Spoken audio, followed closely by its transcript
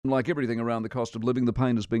Like everything around the cost of living, the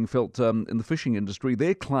pain is being felt in the fishing industry.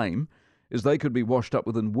 Their claim is they could be washed up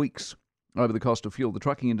within weeks over the cost of fuel. The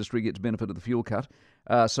trucking industry gets benefit of the fuel cut.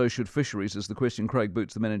 So should fisheries, is the question. Craig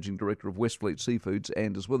Boote's the Managing Director of Westfleet Seafoods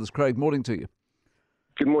and is with us. Craig, morning to you.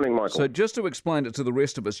 Good morning, Michael. So just to explain it to the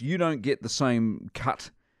rest of us, you don't get the same cut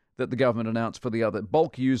that the government announced for the other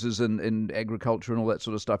bulk users in agriculture and all that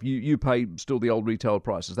sort of stuff. You pay still the old retail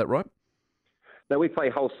price, is that right? Now, we pay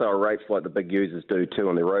wholesale rates like the big users do too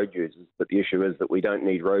on the road users, but the issue is that we don't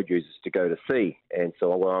need road users to go to sea. And so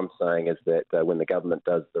what I'm saying is that when the government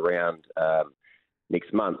does the round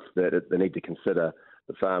next month, that they need to consider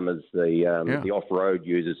the farmers, the off-road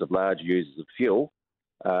users of large users of fuel,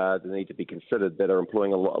 they need to be considered that are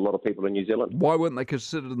employing a lot of people in New Zealand. Why weren't they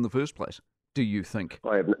considered in the first place, do you think?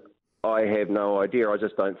 I have no idea. I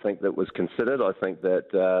just don't think that was considered. I think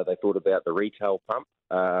that they thought about the retail pump.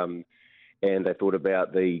 And they thought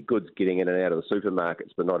about the goods getting in and out of the supermarkets,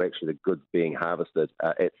 but not actually the goods being harvested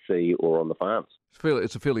at sea or on the farms.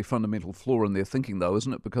 It's a fairly fundamental flaw in their thinking, though,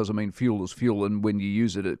 isn't it? Because, I mean, fuel is fuel, and when you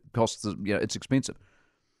use it, it costs, it's expensive.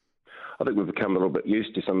 I think we've become a little bit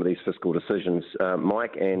used to some of these fiscal decisions,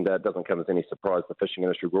 Mike, and it doesn't come as any surprise the fishing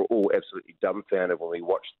industry. We're all absolutely dumbfounded when we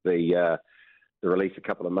watched the release a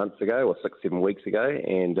couple of months ago, or 6-7 weeks ago,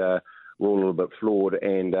 and we're all a little bit flawed.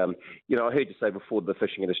 And, I heard you say before the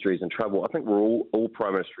fishing industry is in trouble. I think we're all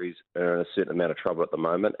prime ministries are in a certain amount of trouble at the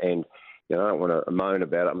moment. And, I don't want to moan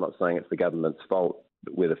about it. I'm not saying it's the government's fault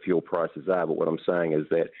where the fuel prices are, but what I'm saying is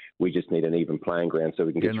that we just need an even playing ground so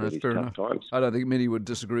we can get through these tough times. I don't think many would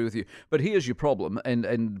disagree with you. But here's your problem,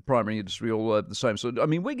 and primary industry all the same. So, I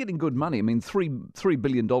mean, we're getting good money. I mean, $3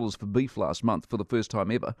 billion for beef last month for the first time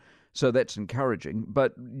ever. So that's encouraging.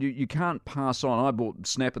 But you can't pass on. I bought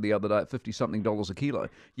snapper the other day at $50-something a kilo.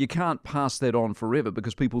 You can't pass that on forever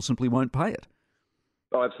because people simply won't pay it.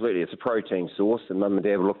 Oh, absolutely. It's a protein source, and Mum and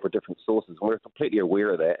Dad will look for different sources. And we're completely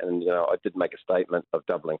aware of that. And, I did make a statement of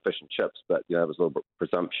doubling fish and chips, but, it was a little bit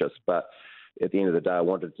presumptuous. But at the end of the day, I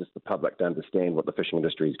wanted just the public to understand what the fishing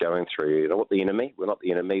industry is going through. What the enemy? We're not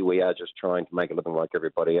the enemy. We are just trying to make a living like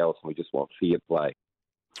everybody else, and we just want fair play.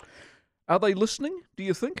 Are they listening, do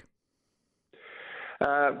you think?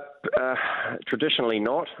 Traditionally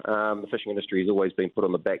not. The fishing industry has always been put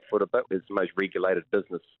on the back foot a bit. It's the most regulated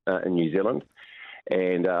business in New Zealand.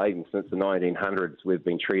 And even since the 1900s, we've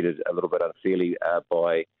been treated a little bit unfairly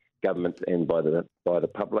by governments and by the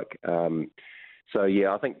public.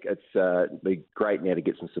 I think it's be great now to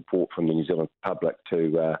get some support from the New Zealand public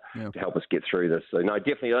to help us get through this. So no,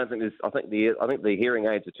 definitely, I don't think there's. I think the hearing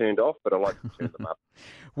aids are turned off, but I like to turn them up.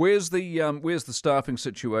 Where's the staffing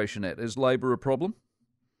situation at? Is labour a problem?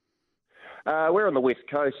 We're on the West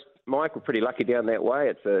Coast, Mike. We're pretty lucky down that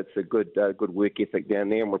way. It's a good work ethic down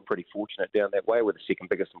there, and we're pretty fortunate down that way. We're the second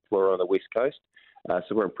biggest employer on the West Coast,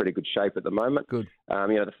 so we're in pretty good shape at the moment. Good.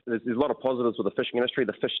 There's a lot of positives with the fishing industry.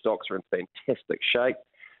 The fish stocks are in fantastic shape.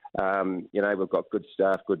 We've got good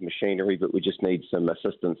staff, good machinery, but we just need some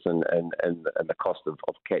assistance and the cost of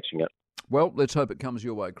catching it. Well, let's hope it comes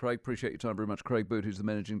your way, Craig. Appreciate your time very much. Craig Boote, who's the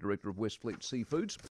Managing Director of Westfleet Seafoods.